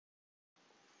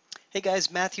Hey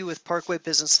guys, Matthew with Parkway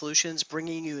Business Solutions,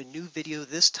 bringing you a new video,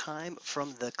 this time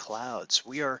from the clouds.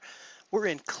 We're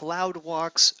in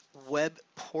CloudWalk's web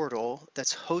portal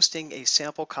that's hosting a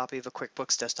sample copy of a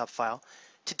QuickBooks desktop file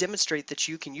to demonstrate that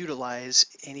you can utilize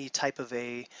any type of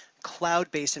a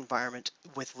cloud-based environment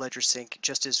with Ledgersync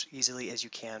just as easily as you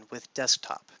can with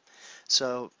desktop.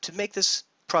 So to make this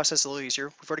process a little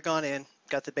easier, we've already gone in,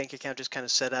 got the bank account just kind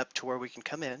of set up to where we can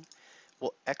come in.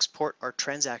 We'll export our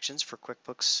transactions for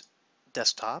QuickBooks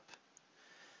Desktop.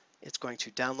 It's going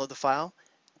to download the file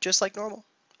just like normal.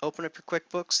 Open up your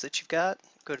QuickBooks that you've got,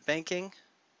 go to Banking,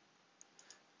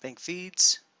 Bank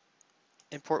Feeds,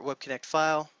 Import Web Connect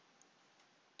file,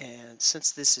 and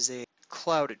since this is a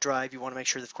cloud drive, you want to make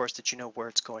sure, of course, that you know where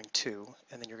it's going to,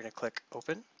 and then you're going to click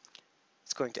Open.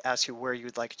 It's going to ask you where you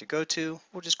would like it to go to.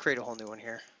 We'll just create a whole new one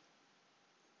here.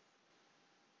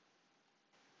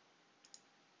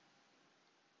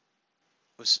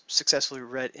 It was successfully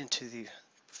read into the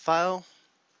file.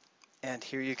 And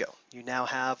here you go. You now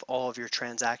have all of your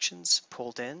transactions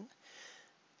pulled in.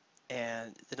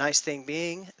 And the nice thing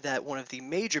being that one of the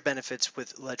major benefits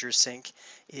with Ledgersync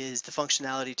is the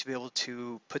functionality to be able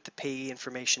to put the payee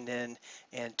information in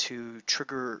and to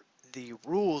trigger the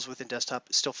rules within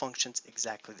desktop still functions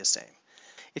exactly the same.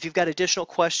 If you've got additional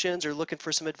questions or looking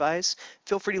for some advice,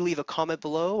 feel free to leave a comment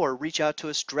below or reach out to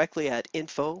us directly at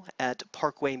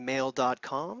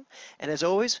info@parkwaymail.com. And as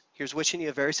always, here's wishing you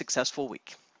a very successful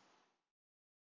week.